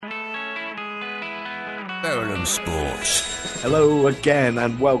Verulam Sports. Hello again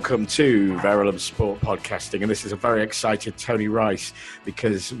and welcome to Verulam Sport Podcasting. And this is a very excited Tony Rice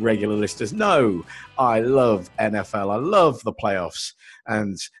because regular listeners know I love NFL. I love the playoffs.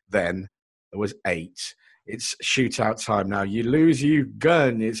 And then there was 8. It's shootout time now. You lose, you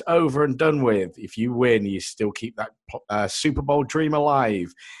gun. It's over and done with. If you win, you still keep that Super Bowl dream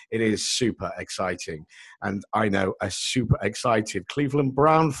alive. It is super exciting. And I know a super excited Cleveland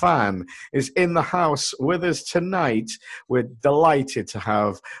Brown fan is in the house with us tonight. We're delighted to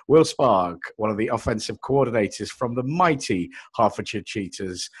have Will Sparke, one of the offensive coordinators from the mighty Hertfordshire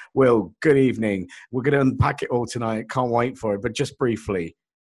Cheetahs. Will, good evening. We're going to unpack it all tonight. Can't wait for it. But just briefly,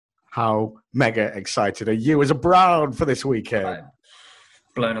 how mega excited are you as a Brown for this weekend? I'm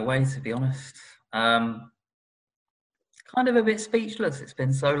blown away, to be honest. Kind of a bit speechless. It's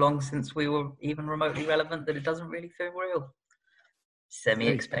been so long since we were even remotely relevant that it doesn't really feel real.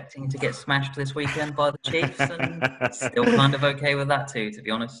 Semi-expecting to get smashed this weekend by the Chiefs, and still kind of okay with that too, to be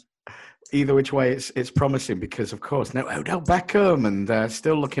honest. Either which way, it's promising because, of course, no Odell Beckham and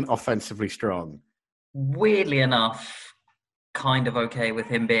still looking offensively strong. Weirdly enough, kind of okay with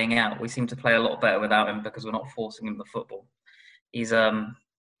him being out. We seem to play a lot better without him because we're not forcing him the football. He's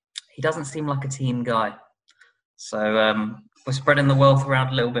he doesn't seem like a team guy. So we're spreading the wealth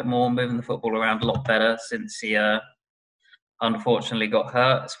around a little bit more, moving the football around a lot better since he unfortunately got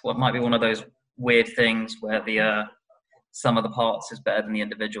hurt. It's what might be one of those weird things where the sum of the parts is better than the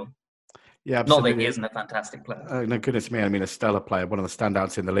individual. Yeah, absolutely. Not that he isn't a fantastic player. No, goodness me. I mean, a stellar player, one of the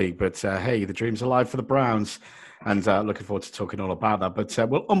standouts in the league. But hey, the dream's alive for the Browns. And looking forward to talking all about that. But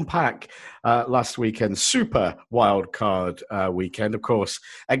we'll unpack last weekend's super wild card weekend, of course,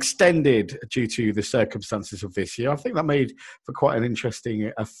 extended due to the circumstances of this year. I think that made for quite an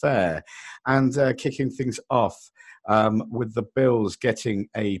interesting affair. And kicking things off with the Bills getting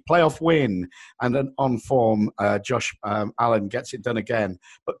a playoff win and an on-form Josh Allen gets it done again.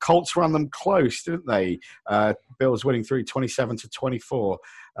 But Colts ran them close, didn't they? Bills winning through 27-24.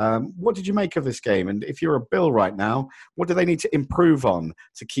 What did you make of this game? And if you're a Bill right now, what do they need to improve on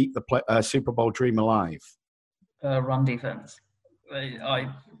to keep the Super Bowl dream alive? Run defense.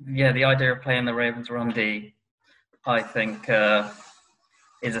 The idea of playing the Ravens run D, I think,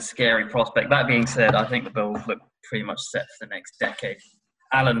 is a scary prospect. That being said, I think the Bills look pretty much set for the next decade.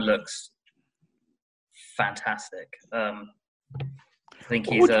 Allen looks fantastic. I think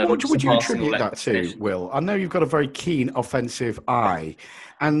he's what would you attribute that to, Will? I know you've got a very keen offensive eye,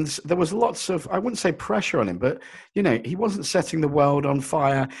 and there was lots of, I wouldn't say pressure on him, but, you know, he wasn't setting the world on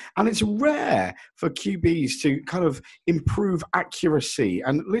fire, and it's rare for QBs to kind of improve accuracy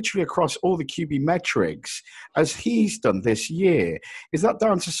and literally across all the QB metrics as he's done this year. Is that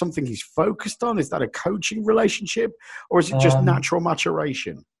down to something he's focused on? Is that a coaching relationship, or is it just natural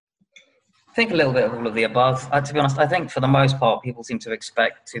maturation? I think a little bit of all of the above. To be honest, I think for the most part, people seem to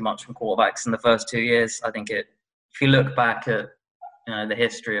expect too much from quarterbacks in the first 2 years. I think if you look back at the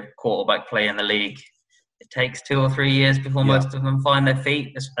history of quarterback play in the league, it takes 2 or 3 years before most of them find their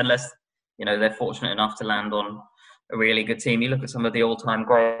feet, unless they're fortunate enough to land on a really good team. You look at some of the all-time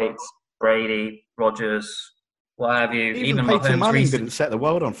greats, Brady, Rodgers, what have you. Even Peyton Manning didn't set the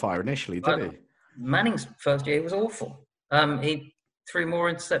world on fire initially, did he? Manning's first year was awful. He threw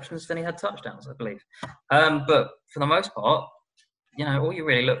more interceptions than he had touchdowns, I believe. But for the most part, all you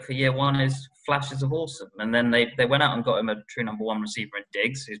really look for year one is flashes of awesome. And then they went out and got him a true number one receiver in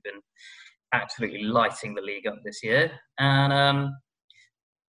Diggs, who's been absolutely lighting the league up this year. And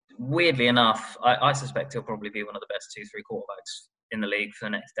weirdly enough, I suspect he'll probably be one of the best 2-3 quarterbacks in the league for the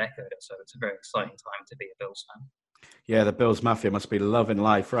next decade or so. It's a very exciting time to be a Bills fan. Yeah, the Bills Mafia must be loving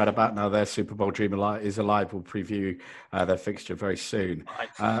life right about now. Their Super Bowl dream is alive. We'll preview their fixture very soon.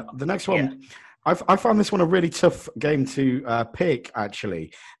 The next one, I found this one a really tough game to pick,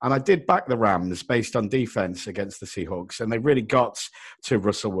 actually. And I did back the Rams based on defense against the Seahawks. And they really got to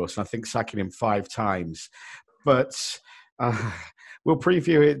Russell Wilson, I think sacking him 5 times. But we'll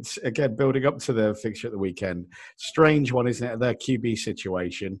preview it again, building up to the fixture at the weekend. Strange one, isn't it, their QB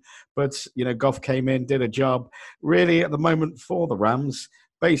situation. But, Goff came in, did a job. Really, at the moment for the Rams,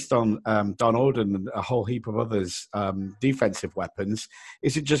 based on Donald and a whole heap of others' defensive weapons,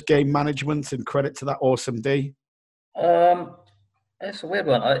 is it just game management and credit to that awesome D? It's a weird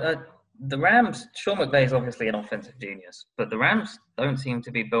one. The Rams, Sean McVay is obviously an offensive genius, but the Rams don't seem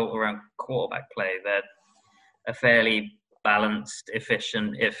to be built around quarterback play. They're a fairly balanced,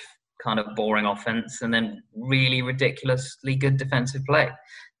 efficient, if kind of boring offense, and then really ridiculously good defensive play.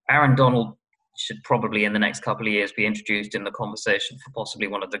 Aaron Donald should probably in the next couple of years be introduced in the conversation for possibly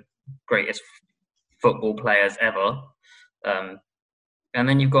one of the greatest football players ever. And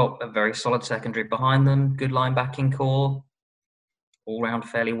then you've got a very solid secondary behind them, good linebacking core, all-round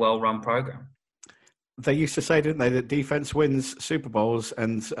fairly well-run program. They used to say, didn't they, that defense wins Super Bowls,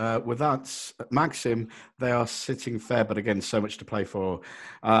 and with that maxim, they are sitting fair, but again, so much to play for.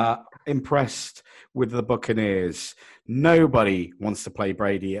 Impressed with the Buccaneers. Nobody wants to play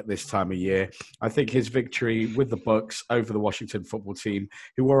Brady at this time of year. I think his victory with the Bucs over the Washington football team,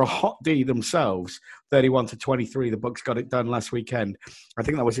 who were a hot D themselves, 31-23, the Bucs got it done last weekend. I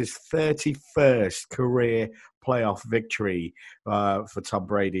think that was his 31st career playoff victory for Tom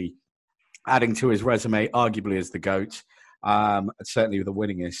Brady, adding to his resume, arguably as the GOAT, certainly the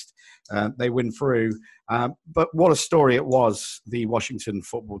winningest. They win through. But what a story it was, the Washington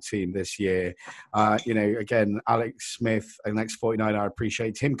football team this year. Again, Alex Smith, an ex-49, I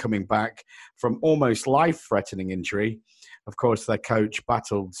appreciate him coming back from almost life-threatening injury. Of course, their coach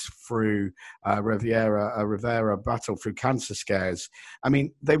battled through Rivera battled through cancer scares. I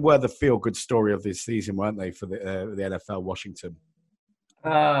mean, they were the feel-good story of this season, weren't they, for the NFL Washington?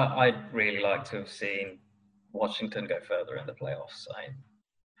 I'd really like to have seen Washington go further in the playoffs.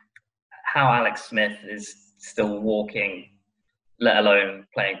 How Alex Smith is still walking, let alone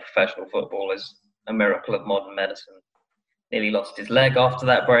playing professional football, is a miracle of modern medicine. Nearly lost his leg after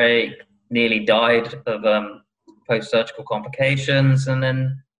that break, nearly died of post-surgical complications, and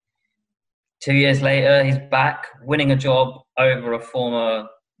then 2 years later, he's back, winning a job over a former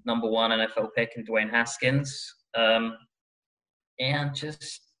number one NFL pick in Dwayne Haskins. And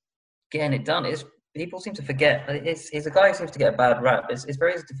just getting it done. People seem to forget. He's a guy who seems to get a bad rap. It's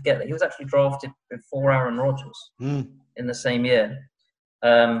very easy to forget that he was actually drafted before Aaron Rodgers in the same year.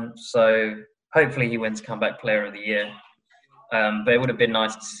 So hopefully he wins Comeback Player of the Year. But it would have been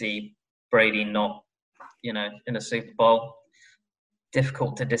nice to see Brady not, in a Super Bowl.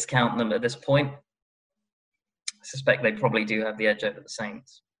 Difficult to discount them at this point. I suspect they probably do have the edge over the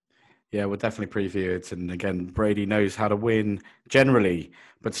Saints. Yeah, we'll definitely preview it. And again, Brady knows how to win generally,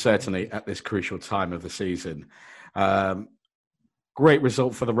 but certainly at this crucial time of the season. Great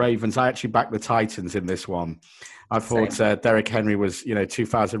result for the Ravens. I actually backed the Titans in this one. I thought Derrick Henry was,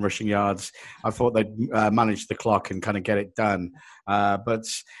 2,000 rushing yards. I thought they'd manage the clock and kind of get it done. But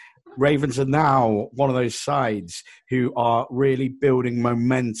Ravens are now one of those sides who are really building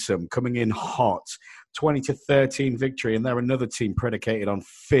momentum, coming in hot. 20-13 victory, and they're another team predicated on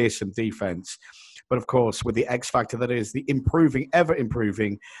fearsome defense. But of course, with the X factor that is the ever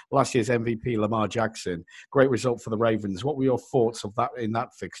improving last year's MVP Lamar Jackson. Great result for the Ravens. What were your thoughts of that in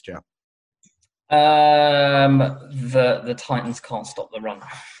that fixture? The Titans can't stop the run.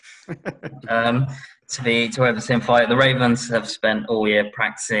 To oversimplify it, the Ravens have spent all year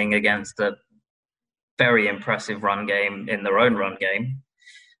practicing against a very impressive run game in their own run game.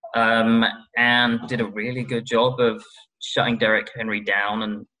 And did a really good job of shutting Derrick Henry down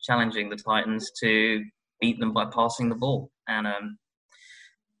and challenging the Titans to beat them by passing the ball. And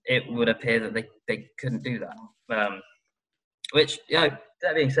it would appear that they couldn't do that. Which, that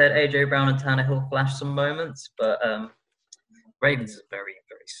being said, A.J. Brown and Tannehill flashed some moments, but Ravens is a very,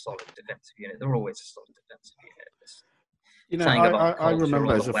 very solid defensive unit. They're always a solid defensive unit. I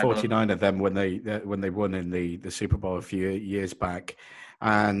remember as a 49er them when they won in the Super Bowl a few years back.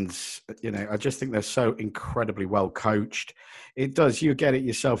 And, I just think they're so incredibly well coached. It does. You get it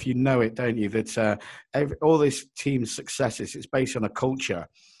yourself. You know it, don't you? That all this team's successes, it's based on a culture.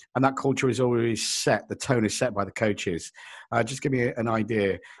 And that culture is always set. The tone is set by the coaches. Just give me an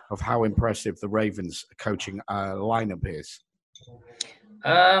idea of how impressive the Ravens coaching lineup is.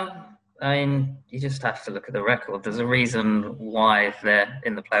 You just have to look at the record. There's a reason why they're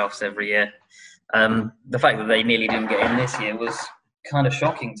in the playoffs every year. The fact that they nearly didn't get in this year was kind of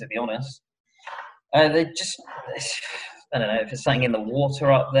shocking, to be honest. I don't know if it's something in the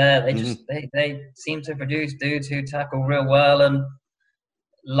water up there. They seem to produce dudes who tackle real well and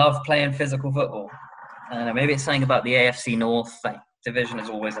love playing physical football. I don't know, maybe it's something about the AFC North. That division is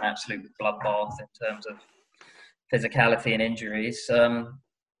always an absolute bloodbath in terms of physicality and injuries.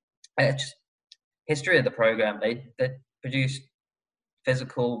 History of the program, they produced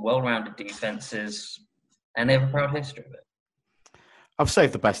physical, well-rounded defenses, and they have a proud history of it. I've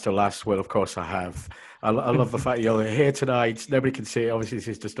saved the best till last. Well, of course I have. I love the fact you're here tonight. Nobody can see it. Obviously, this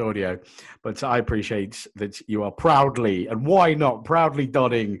is just audio. But I appreciate that you are proudly, and why not, proudly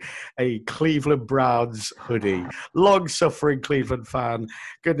donning a Cleveland Browns hoodie. Long-suffering Cleveland fan.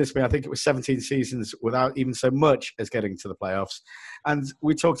 Goodness me, I think it was 17 seasons without even so much as getting to the playoffs. And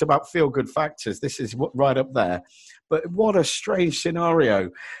we talked about feel-good factors. This is right up there. But what a strange scenario.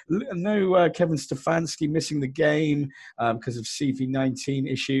 No Kevin Stefanski missing the game because of CV19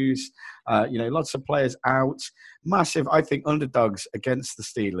 issues. Lots of players out. Massive, I think, underdogs against the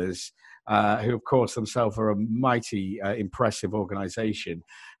Steelers, who, of course, themselves are a mighty, impressive organisation.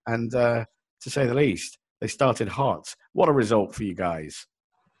 And to say the least, they started hot. What a result for you guys.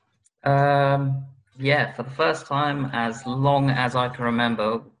 Yeah, for the first time as long as I can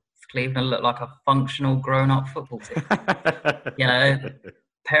remember, Cleveland looked like a functional grown-up football team.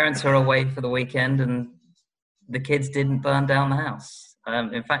 Parents are away for the weekend and the kids didn't burn down the house.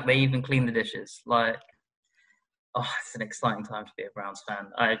 In fact, they even cleaned the dishes. It's an exciting time to be a Browns fan.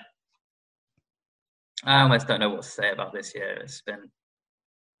 I almost don't know what to say about this year. It's been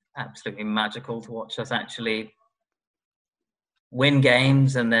absolutely magical to watch us actually win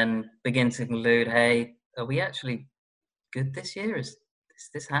games and then begin to conclude, hey, are we actually good this year? Is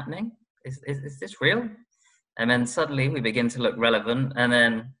this happening? Is this real? And then suddenly we begin to look relevant. And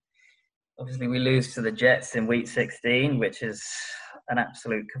then obviously we lose to the Jets in week 16, which is an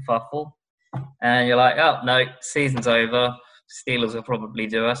absolute kerfuffle. And you're like, oh, no, season's over. Steelers will probably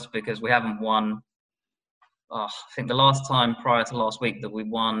do us because we haven't won. I think the last time prior to last week that we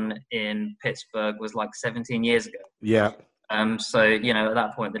won in Pittsburgh was like 17 years ago. Yeah. So, at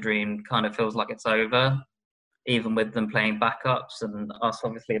that point, the dream kind of feels like it's over, even with them playing backups and us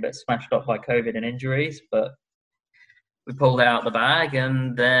obviously a bit smashed up by COVID and injuries. But we pulled it out the bag,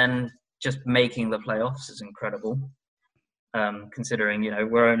 and then just making the playoffs is incredible, considering,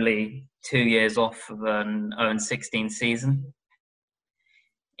 we're only 2 years off of an 0-16 season.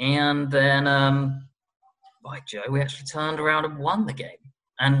 And then, by Joe, we actually turned around and won the game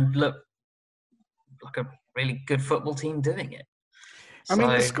and looked like a really good football team doing it. I mean,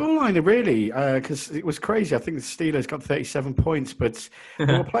 the scoreline really, because it was crazy. I think the Steelers got 37 points, but they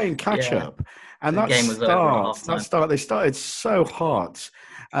were playing catch-up. And the game was over at halftime. They started so hot,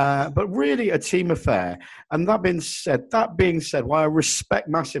 but really a team affair. And that being said, while I respect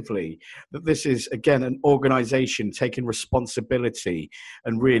massively that this is, again, an organisation taking responsibility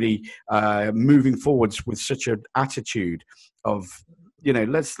and really moving forwards with such an attitude of,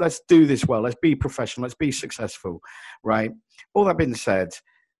 let's do this well. Let's be professional. Let's be successful, right? All that being said,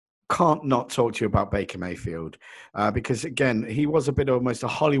 can't not talk to you about Baker Mayfield because, again, he was a bit almost a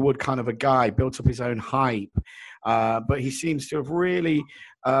Hollywood kind of a guy, built up his own hype, but he seems to have really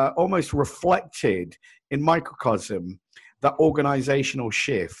almost reflected in microcosm that organizational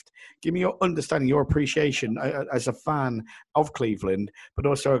shift. Give me your understanding, your appreciation as a fan of Cleveland, but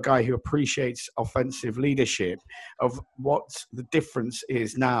also a guy who appreciates offensive leadership of what the difference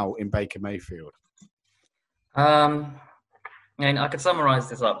is now in Baker Mayfield. I could summarize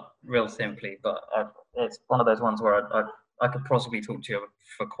this up real simply, but it's one of those ones where I could possibly talk to you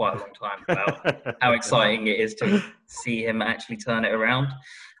for quite a long time about how exciting it is to see him actually turn it around.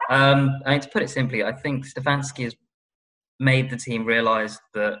 To put it simply, I think Stefanski has made the team realize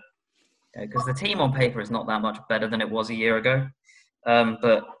that, because the team on paper is not that much better than it was a year ago,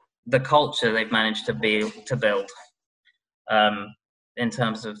 but the culture they've managed to build in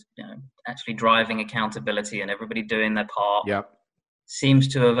terms of actually driving accountability and everybody doing their part, seems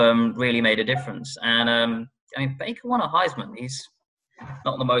to have really made a difference. And Baker won a Heisman. He's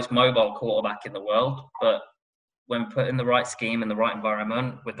not the most mobile quarterback in the world, but when put in the right scheme, in the right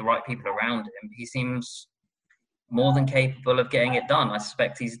environment, with the right people around him, he seems more than capable of getting it done. I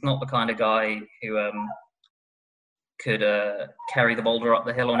suspect he's not the kind of guy who could carry the boulder up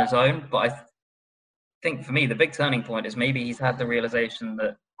the hill on his own. But I think for me, the big turning point is maybe he's had the realization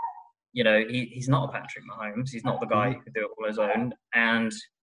that, he's not a Patrick Mahomes. He's not the guy who could do it all on his own. And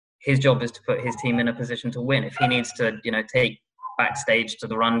his job is to put his team in a position to win. If he needs to, take backstage to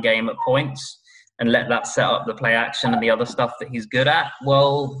the run game at points and let that set up the play action and the other stuff that he's good at,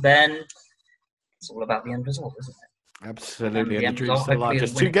 well, then it's all about the end result, isn't it? Absolutely. And the dream's still alive.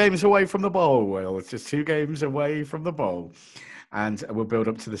 Just 2 games away from the bowl, Will. It's just 2 games away from the bowl. And we'll build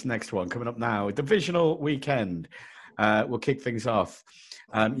up to this next one. Coming up now, a divisional weekend. We'll kick things off.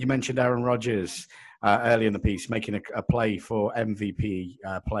 You mentioned Aaron Rodgers early in the piece, making a play for MVP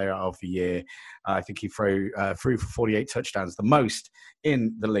Player of the Year. I think he threw for 48 touchdowns, the most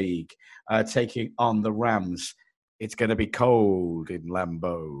in the league, taking on the Rams. It's going to be cold in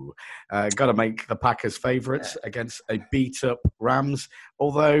Lambeau. Got to make the Packers favourites against a beat-up Rams.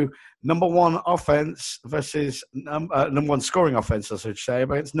 Although number 1 offense versus number 1 scoring offense, I should say,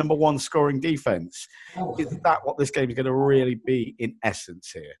 but it's number 1 scoring defense. Is that what this game is going to really be in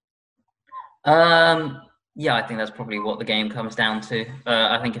essence here? Yeah, I think that's probably what the game comes down to.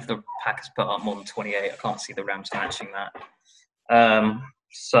 I think if the Packers put up more than 28, I can't see the Rams matching that.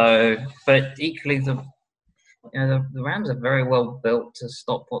 But equally, the Rams are very well built to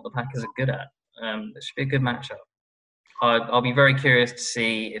stop what the Packers are good at. It should be a good matchup. I'll be very curious to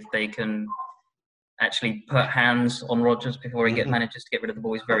see if they can actually put hands on Rodgers before he manages to get rid of the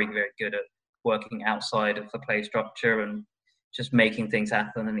ball. He's very, very good at working outside of the play structure and just making things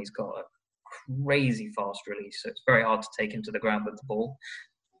happen. And he's got a crazy fast release, so it's very hard to take him to the ground with the ball.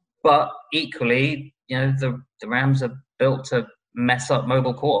 But equally, the Rams are built to mess up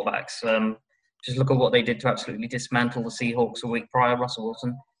mobile quarterbacks. Just look at what they did to absolutely dismantle the Seahawks a week prior. Russell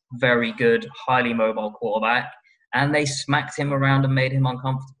Wilson, very good, highly mobile quarterback, and they smacked him around and made him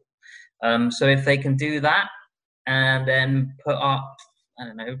uncomfortable. So if they can do that and then put up,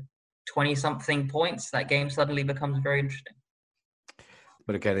 20-something points, that game suddenly becomes very interesting.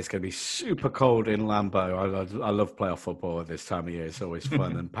 But again, it's going to be super cold in Lambeau. I love playoff football at this time of year. It's always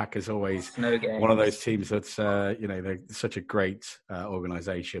fun. And Packers always one of those teams that's, they're such a great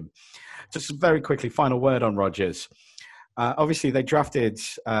organisation. Just very quickly, final word on Rodgers. Obviously, they drafted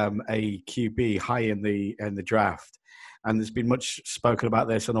a QB high in the draft. And there's been much spoken about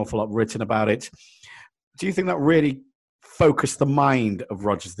this, an awful lot written about it. Do you think that really focused the mind of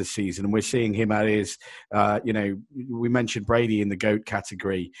Rodgers this season? And we're seeing him at his, we mentioned Brady in the GOAT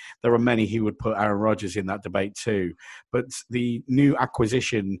category. There are many who would put Aaron Rodgers in that debate too. But the new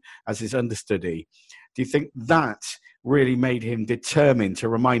acquisition as his understudy, do you think that really made him determined to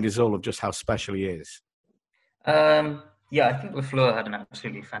remind us all of just how special he is? Yeah, I think LaFleur had an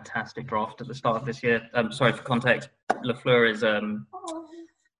absolutely fantastic draft at the start of this year. Sorry for context. LaFleur is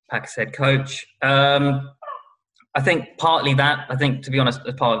Packers head coach. I think partly that. I think, to be honest,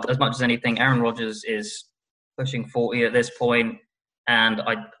 as much as anything, Aaron Rodgers is pushing 40 at this point, and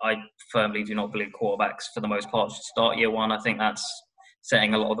I firmly do not believe quarterbacks, for the most part, should start year one. I think that's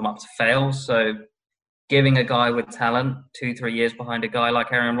setting a lot of them up to fail. So giving a guy with talent 2-3 years behind a guy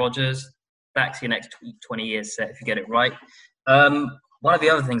like Aaron Rodgers, that's your next 20 years set if you get it right. One of the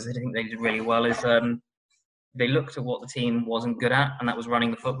other things I think they did really well is they looked at what the team wasn't good at, and that was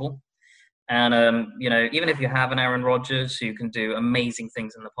running the football. And, even if you have an Aaron Rodgers who can do amazing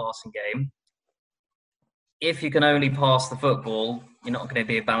things in the passing game, if you can only pass the football, you're not going to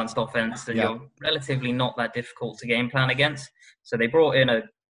be a balanced offense, and you're relatively not that difficult to game plan against. So they brought in a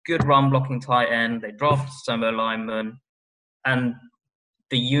good run-blocking tight end. They drafted some linemen, and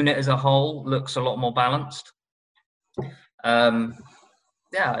the unit as a whole looks a lot more balanced. The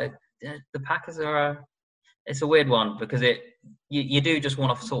Packers are it's a weird one because you do just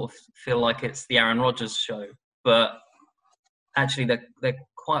want to sort of feel like it's the Aaron Rodgers show, but actually they're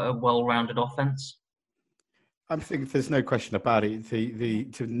quite a well-rounded offense. I think there's no question about it.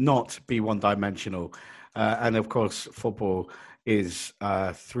 To not be one-dimensional, and of course, football is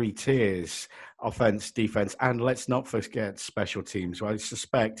 3 tiers: offense, defense, and let's not forget special teams. Well, I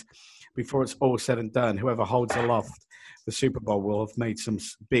suspect before it's all said and done, whoever holds aloft the Super Bowl will have made some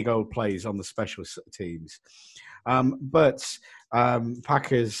big old plays on the special teams. But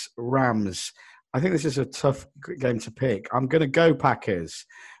Packers, Rams, I think this is a tough game to pick. I'm going to go Packers,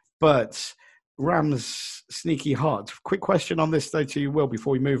 but Rams sneaky hot. Quick question on this, though, to you, Will,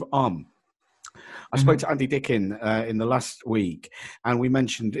 before we move on. I spoke to Andy Dickin in the last week, and we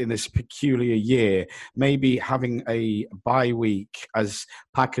mentioned in this peculiar year, maybe having a bye week as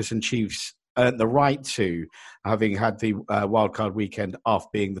Packers and Chiefs earned the right to, having had the wildcard weekend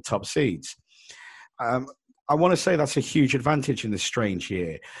off being the top seeds. I want to say that's a huge advantage in this strange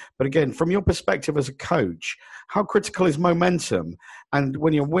year. But again, from your perspective as a coach, how critical is momentum? And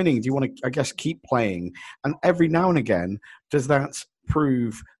when you're winning, do you want to, I guess, keep playing? And every now and again, does that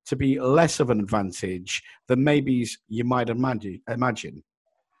prove to be less of an advantage than maybe you might imagine?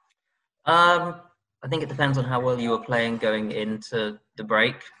 I think it depends on how well you were playing going into the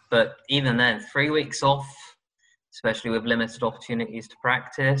break. But even then, 3 weeks off, especially with limited opportunities to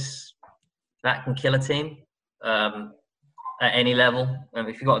practice, that can kill a team at any level.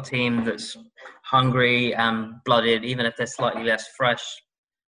 If you've got a team that's hungry and blooded, even if they're slightly less fresh,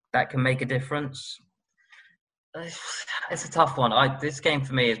 that can make a difference. It's a tough one. This game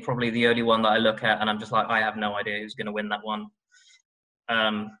for me is probably the only one that I look at and I'm just like, I have no idea who's going to win that one.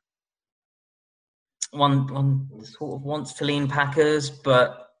 One sort of wants to lean Packers,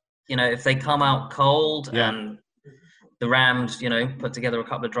 but if they come out cold and the Rams, put together a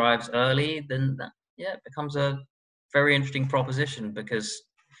couple of drives early, then it becomes a very interesting proposition because,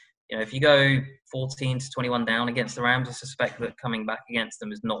 if you go 14-21 down against the Rams, I suspect that coming back against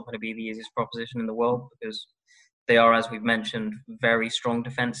them is not going to be the easiest proposition in the world because they are, as we've mentioned, very strong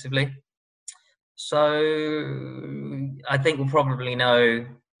defensively. So I think we'll probably know,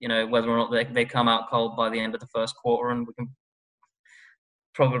 whether or not they come out cold by the end of the first quarter, and we can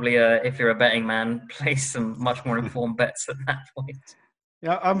probably, if you're a betting man, place some much more informed bets at that point.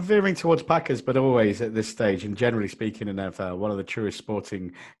 Yeah, I'm veering towards Packers, but always at this stage, and generally speaking in NFL, one of the truest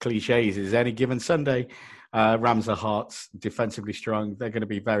sporting cliches is any given Sunday, Rams are hot, defensively strong. They're going to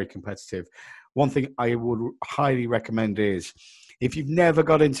be very competitive. One thing I would highly recommend is if you've never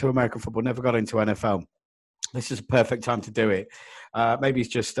got into American football, never got into NFL, this is a perfect time to do it. Maybe it's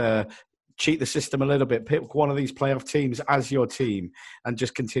just cheat the system a little bit. Pick one of these playoff teams as your team and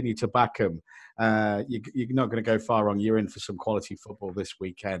just continue to back them. You're not going to go far wrong. You're in for some quality football this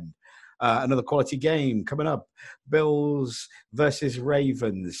weekend. Another quality game coming up. Bills versus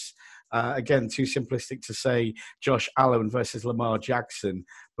Ravens. Again, too simplistic to say Josh Allen versus Lamar Jackson,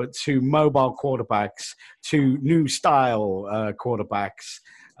 but two mobile quarterbacks, two new style quarterbacks.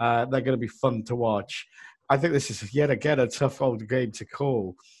 They're going to be fun to watch. I think this is yet again a tough old game to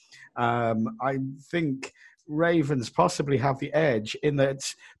call. I think Ravens possibly have the edge in that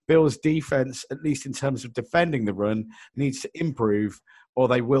Bills' defense, at least in terms of defending the run, needs to improve or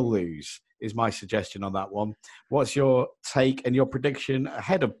they will lose, is my suggestion on that one. What's your take and your prediction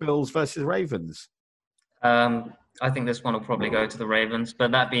ahead of Bills versus Ravens? I think this one will probably go to the Ravens.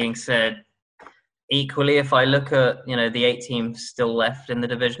 But that being said, equally, if I look at the 8 teams still left in the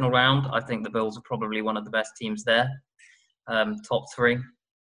divisional round, I think the Bills are probably one of the best teams there, top 3.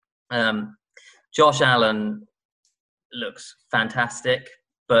 Josh Allen looks fantastic,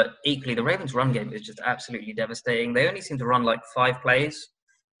 but equally the Ravens' run game is just absolutely devastating. They only seem to run like 5 plays,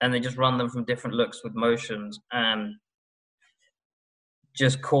 and they just run them from different looks with motions and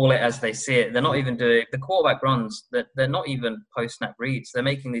just call it as they see it. They're not even doing the quarterback runs. They're not even post-snap reads. They're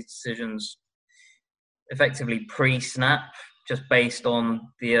making these decisions effectively pre-snap, just based on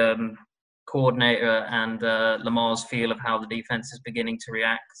the coordinator and Lamar's feel of how the defense is beginning to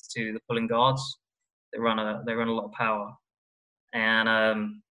react to the pulling guards. They run a lot of power, and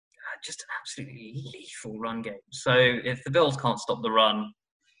just an absolutely lethal run game. So if the Bills can't stop the run,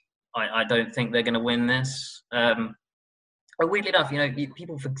 I don't think they're going to win this. Weirdly enough,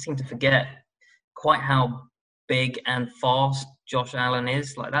 people seem to forget quite how big and fast Josh Allen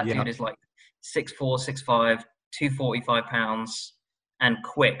is. Like that dude is like 6'4", 6'5", 245 pounds, and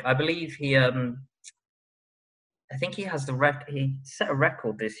quick. I believe I think he has he set a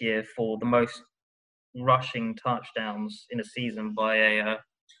record this year for the most rushing touchdowns in a season by a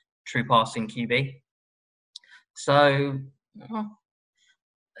true passing QB. So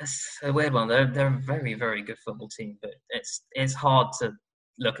it's a weird one. They're a very, very good football team, but it's hard to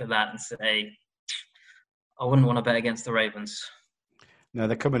look at that and say I wouldn't want to bet against the Ravens. No,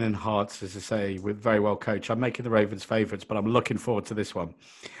 they're coming in hard, as I say, with very well coached. I'm making the Ravens favourites, but I'm looking forward to this one.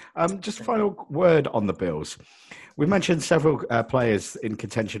 Just a final word on the Bills. We mentioned several players in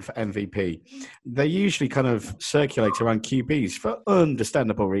contention for MVP. They usually kind of circulate around QBs for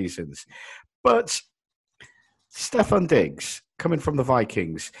understandable reasons. But Stefan Diggs, coming from the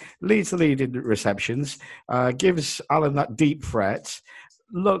Vikings, leads the lead in receptions, gives Allen that deep threat,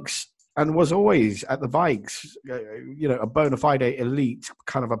 looks and was always at the Vikes, a bona fide elite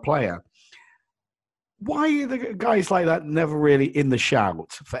kind of a player. Why are the guys like that never really in the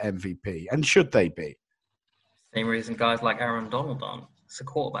shout for MVP? And should they be? Same reason guys like Aaron Donald aren't. It's a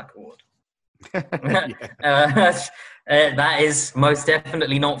quarterback award. That is most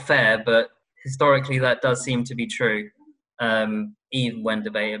definitely not fair, but historically that does seem to be true. Even when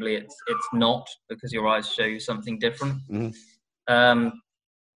debatably it's not, because your eyes show you something different. Mm-hmm.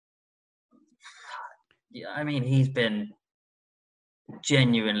 I mean, he's been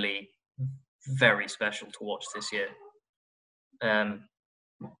genuinely very special to watch this year. And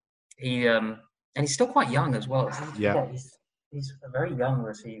he's still quite young as well. Yeah, he's a very young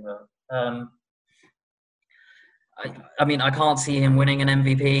receiver. I mean, I can't see him winning an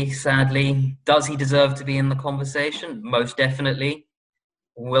MVP, sadly. Does he deserve to be in the conversation? Most definitely.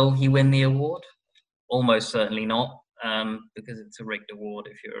 Will he win the award? Almost certainly not, because it's a rigged award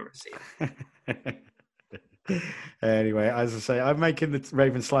if you're a receiver. Anyway, as I say, I'm making the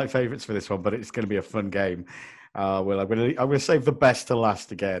Ravens slight favourites for this one, but it's going to be a fun game. I'm going to save the best to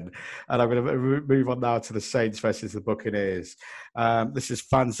last again, and I'm going to move on now to the Saints versus the Buccaneers. This is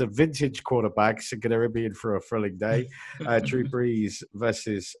fans of vintage quarterbacks are going to be in for a thrilling day. Drew Brees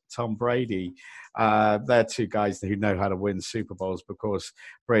versus Tom Brady. They're two guys who know how to win Super Bowls because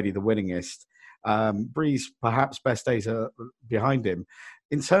Brady the winningest. Brees perhaps best days are behind him.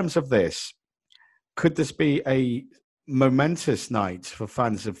 In terms of this, could this be a momentous night for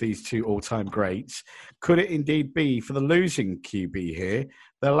fans of these two all-time greats? Could it indeed be for the losing QB here,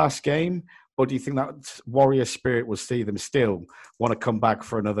 their last game? Or do you think that warrior spirit will see them still want to come back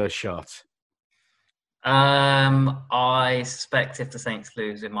for another shot? I suspect if the Saints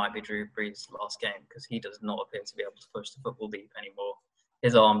lose, it might be Drew Brees' last game because he does not appear to be able to push the football deep anymore.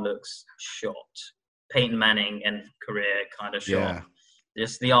 his arm looks shot. Peyton Manning and career kind of shot. Yeah.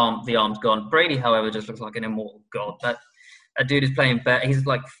 Just the arm's gone. Brady, however, just looks like an immortal god. That dude is playing better. He's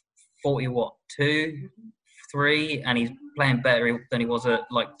like 40, 2, 3, and he's playing better than he was at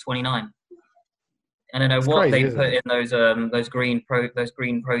like 29. I don't know It's what crazy, they put isn't in those green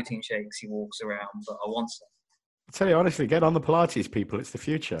protein shakes he walks around, but I want some. I tell you honestly, get on the Pilates, people. It's the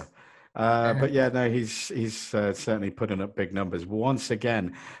future. But yeah, no, he's certainly putting up big numbers once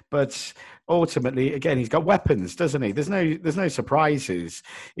again. But ultimately, again, he's got weapons, doesn't he? There's no surprises.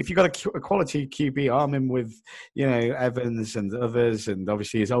 If you've got a quality QB, arm him with Evans and others, and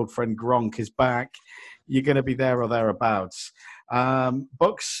obviously his old friend Gronk is back. You're going to be there or thereabouts.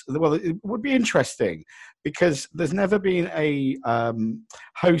 Bucks, well, it would be interesting because there's never been a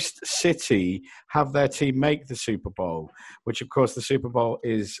host city have their team make the Super Bowl, which of course the Super Bowl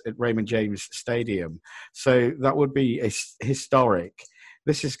is at Raymond James Stadium. So that would be historic.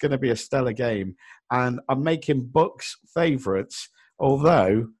 This is going to be a stellar game. And I'm making Bucks favourites,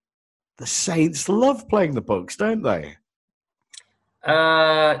 although the Saints love playing the Bucks, don't they?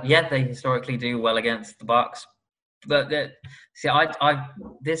 Yeah, they historically do well against the Bucks. But this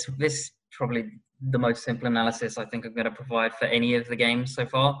probably the most simple analysis I think I'm going to provide for any of the games so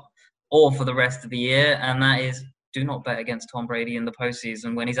far, or for the rest of the year, and that is: do not bet against Tom Brady in the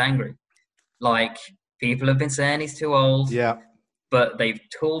postseason when he's angry. Like, people have been saying he's too old, yeah, but they've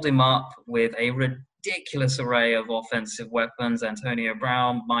tooled him up with a ridiculous array of offensive weapons: Antonio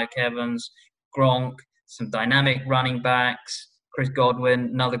Brown, Mike Evans, Gronk, some dynamic running backs, Chris Godwin,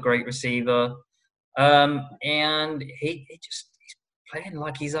 another great receiver. And he's playing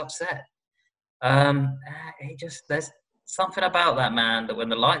like he's upset. There's something about that man that when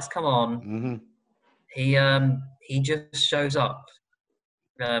the lights come on, he just shows up.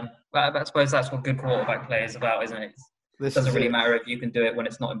 I suppose that's what good quarterback play is about, isn't it? It doesn't really matter if you can do it when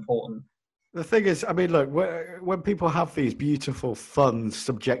it's not important. The thing is, I mean, look, when people have these beautiful, fun,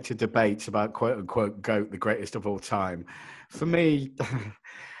 subjective debates about quote unquote GOAT, the greatest of all time, for me,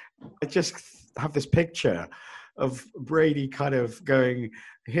 I just have this picture of Brady kind of going,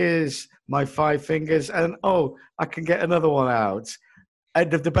 here's my 5 fingers, and I can get another one out.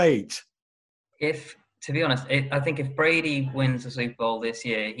 End of debate. To be honest, I think if Brady wins the Super Bowl this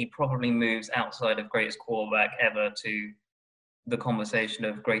year, he probably moves outside of greatest quarterback ever to the conversation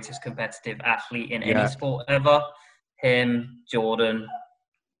of greatest competitive athlete in any sport ever. Him, Jordan,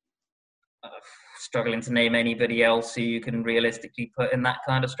 struggling to name anybody else who you can realistically put in that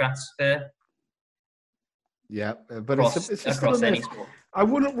kind of stratosphere. Yeah, but it's across any sport. I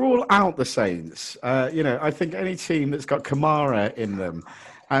wouldn't rule out the Saints. I think any team that's got Kamara in them,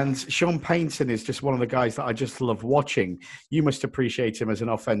 and Sean Payton is just one of the guys that I just love watching. You must appreciate him as an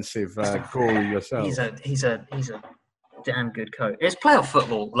offensive guru yourself. He's a damn good coach. It's playoff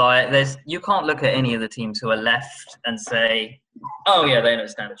football. Like, you can't look at any of the teams who are left and say, "Oh yeah, they don't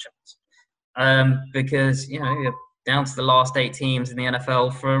stand a chance," because you're down to the last 8 teams in the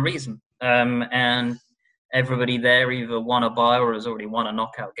NFL for a reason, and everybody there either won a bye or has already won a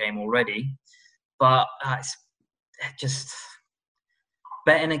knockout game already. But it's just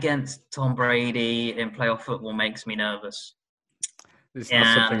betting against Tom Brady in playoff football makes me nervous. It's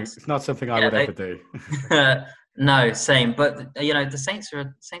not something I would ever do. No, same. But the Saints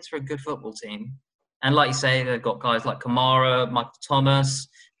are a good football team, and like you say, they've got guys like Kamara, Michael Thomas,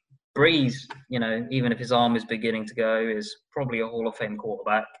 Breeze. Even if his arm is beginning to go, is probably a Hall of Fame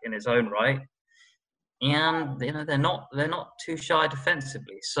quarterback in his own right. And they're not too shy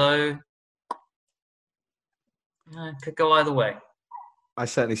defensively, so it could go either way. I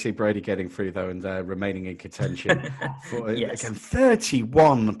certainly see Brady getting through, though, and remaining in contention. For, yes. Again,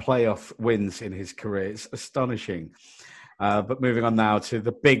 31 playoff wins in his career. It's astonishing. But moving on now to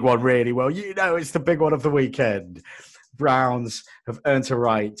the big one, really. Well, it's the big one of the weekend. Browns have earned a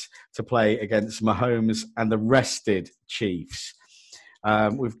right to play against Mahomes and the rested Chiefs.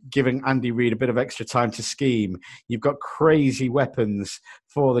 We've given Andy Reid a bit of extra time to scheme. You've got crazy weapons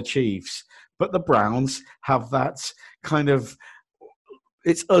for the Chiefs, but the Browns have that kind of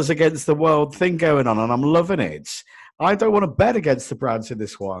it's us against the world thing going on, and I'm loving it. I don't want to bet against the Browns in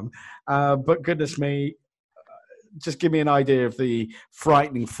this one, but goodness me, just give me an idea of the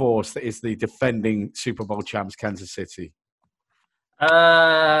frightening force that is the defending Super Bowl champs, Kansas City.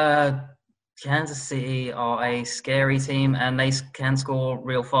 Kansas City are a scary team, and they can score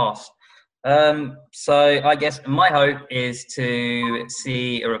real fast. So I guess my hope is to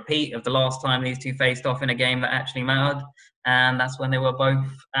see a repeat of the last time these two faced off in a game that actually mattered, and that's when they were both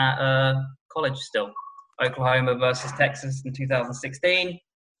at college still. Oklahoma versus Texas in 2016.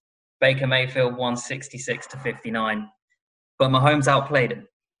 Baker Mayfield won 66-59. but Mahomes outplayed him.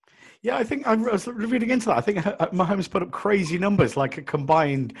 Yeah, I think I was reading into that. I think Mahomes put up crazy numbers, like a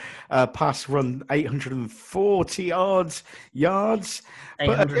combined pass run 840 yards.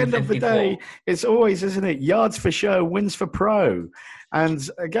 But at the end of the day, it's always, isn't it, yards for show, wins for pro. And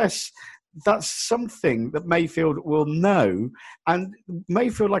I guess that's something that Mayfield will know. And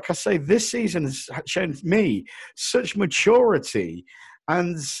Mayfield, like I say, this season has shown me such maturity.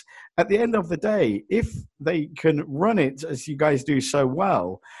 And at the end of the day, if they can run it as you guys do so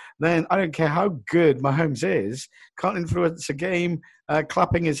well, then I don't care how good Mahomes is, can't influence a game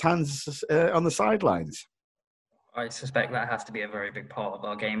clapping his hands on the sidelines. I suspect that has to be a very big part of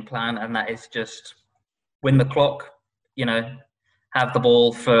our game plan, and that is just win the clock, have the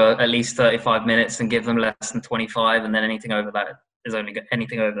ball for at least 35 minutes and give them less than 25, and then anything over that is only going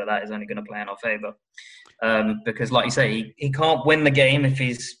to play in our favour. Because, like you say, he can't win the game if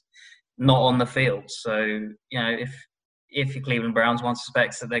he's not on the field. So, if your Cleveland Browns one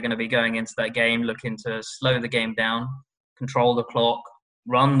suspects that they're going to be going into that game looking to slow the game down, control the clock,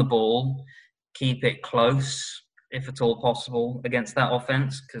 run the ball, keep it close, if at all possible, against that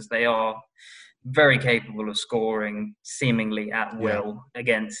offense, because they are very capable of scoring seemingly at will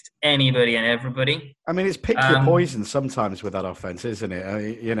against anybody and everybody. I mean, it's pick your poison sometimes with that offense, isn't it?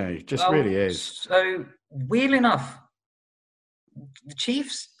 Really is. So, weirdly enough, the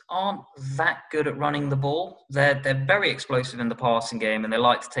Chiefs aren't that good at running the ball. They're very explosive in the passing game, and they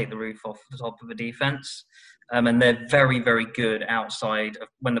like to take the roof off the top of a defense. And they're very, very good outside of,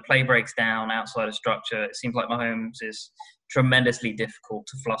 when the play breaks down, outside of structure. It seems like Mahomes is tremendously difficult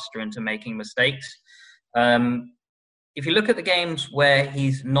to fluster into making mistakes. If you look at the games where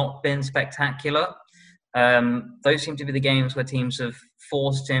he's not been spectacular, those seem to be the games where teams have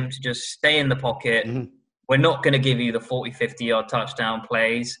forced him to just stay in the pocket. Mm-hmm. We're not going to give you the 40, 50-yard touchdown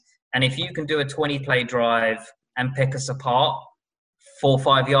plays. And if you can do a 20-play drive and pick us apart 4 or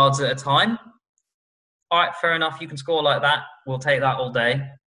 5 yards at a time, all right, fair enough, you can score like that. We'll take that all day.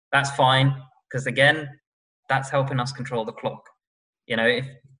 That's fine, because, again, that's helping us control the clock.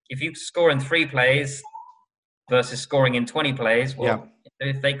 If you score in 3 plays versus scoring in 20 plays,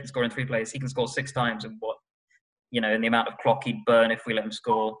 if they can score in 3 plays, he can score 6 times in in the amount of clock he'd burn if we let him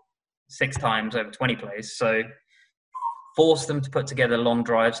score 6 times over 20 plays. So force them to put together long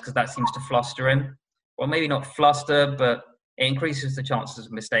drives, because that seems to fluster him. Well, maybe not fluster, but it increases the chances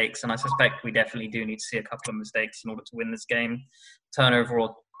of mistakes. And I suspect we definitely do need to see a couple of mistakes in order to win this game.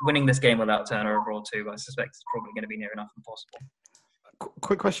 Winning this game without turnover or 2, I suspect it's probably going to be near enough impossible.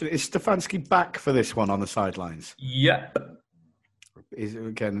 Quick question. Is Stefanski back for this one on the sidelines? Yeah.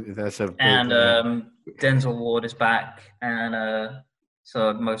 Denzel Ward is back, and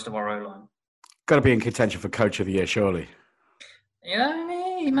so most of our O-line. Got to be in contention for Coach of the Year, surely. Yeah, I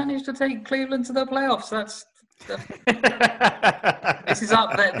mean, he managed to take Cleveland to the playoffs. This is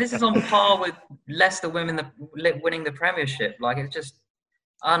up there. This is on par with Leicester winning the Premiership. Like, it's just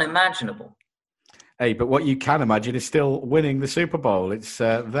unimaginable. Hey, but what you can imagine is still winning the Super Bowl. It's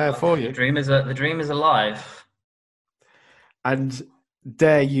there for you. The dream is alive. And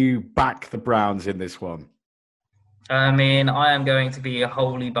dare you back the Browns in this one? I mean, I am going to be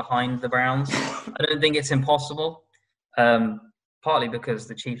wholly behind the Browns. I don't think it's impossible, partly because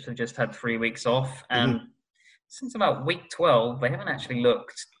the Chiefs have just had 3 weeks off. And since about week 12, they haven't actually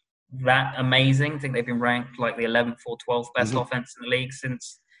looked that amazing. I think they've been ranked like the 11th or 12th best offense in the league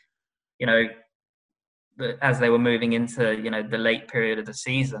since, as they were moving into, the late period of the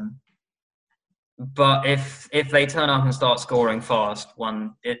season. But if they turn up and start scoring fast,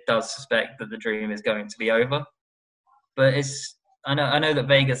 it does suspect that the dream is going to be over. But I know that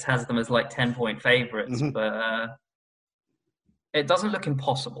Vegas has them as like 10-point favorites, but it doesn't look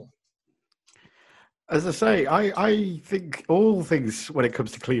impossible. As I say, I think all things when it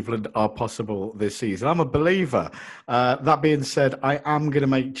comes to Cleveland are possible this season. I'm a believer. That being said, I am going to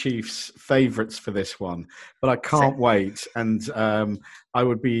make Chiefs favourites for this one, but I can't wait. And I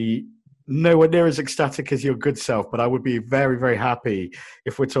would be nowhere near as ecstatic as your good self, but I would be very, very happy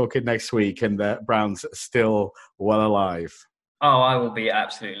if we're talking next week and the Browns are still well alive. Oh, I will be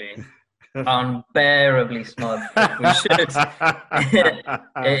absolutely unbearably smug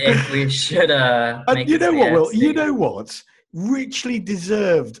if we should make you know what, Will? You know what? Richly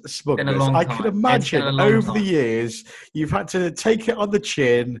deserved smugness. I can imagine over the years you've had to take it on the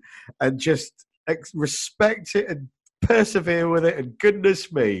chin and just respect it and persevere with it, and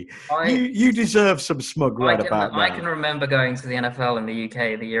goodness me, you deserve some smug about now. I can remember going to the NFL in the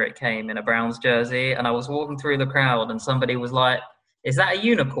UK the year it came in a Browns jersey, and I was walking through the crowd and somebody was like, "Is that a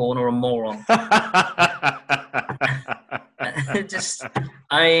unicorn or a moron?" We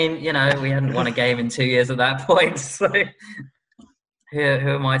hadn't won a game in 2 years at that point, so who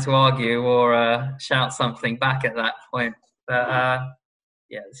am I to argue or shout something back at that point? But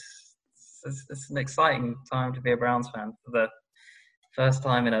yeah, it's an exciting time to be a Browns fan for the first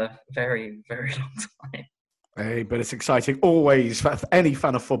time in a very, very long time. Hey, but it's exciting always for any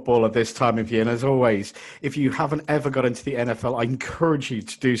fan of football at this time of year. And as always, if you haven't ever got into the NFL, I encourage you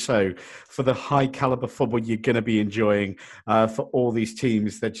to do so for the high caliber football you're going to be enjoying for all these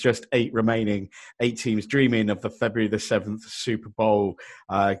teams. There's just 8 remaining, 8 teams dreaming of the February the 7th Super Bowl.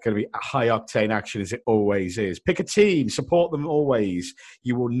 Going to be high octane action as it always is. Pick a team, support them always.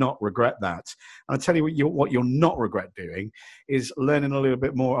 You will not regret that. And I'll tell you what you'll not regret doing is learning a little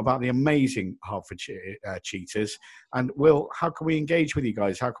bit more about the amazing Hertfordshire Cheetahs. And Will, how can we engage with you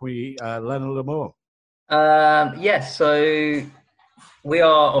guys? How can we learn a little more? Yes, so we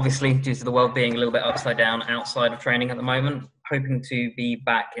are obviously, due to the world being a little bit upside down outside of training at the moment, hoping to be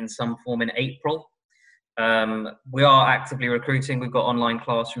back in some form in April. We are actively recruiting. We've got online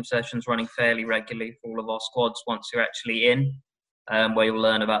classroom sessions running fairly regularly for all of our squads once you're actually in, where you'll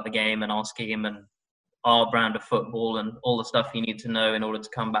learn about the game and our scheme and our brand of football and all the stuff you need to know in order to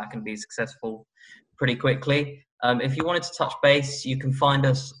come back and be successful pretty quickly. If you wanted to touch base, you can find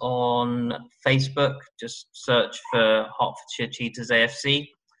us on Facebook. Just search for Hertfordshire Cheetahs AFC,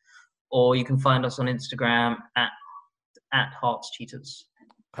 or you can find us on Instagram at Hearts Cheetahs.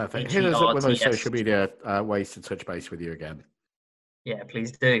 Perfect. Hit us up with those social media ways to touch base with you again. Yeah,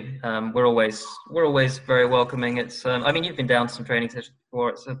 please do. We're always very welcoming. It's I mean, you've been down to some training sessions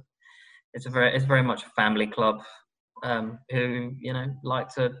before. It's very much a family club who like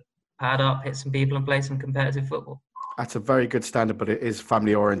to pad up, hit some people, and play some competitive football. That's a very good standard, but it is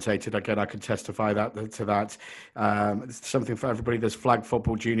family orientated. Again, I can testify to that. It's something for everybody. There's flag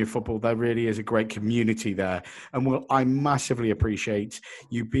football, junior football. There really is a great community there. And Will, I massively appreciate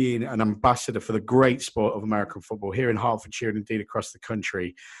you being an ambassador for the great sport of American football here in Hertfordshire and indeed across the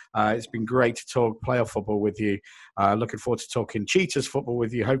country. It's been great to talk playoff football with you. Looking forward to talking Cheetahs football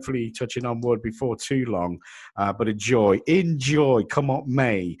with you, hopefully touching on wood before too long. But enjoy, come up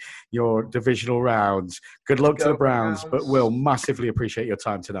May, your divisional rounds. Good luck to the Browns. But Will, massively appreciate your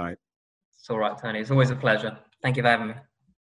time tonight. It's all right, Tony. It's always a pleasure. Thank you for having me.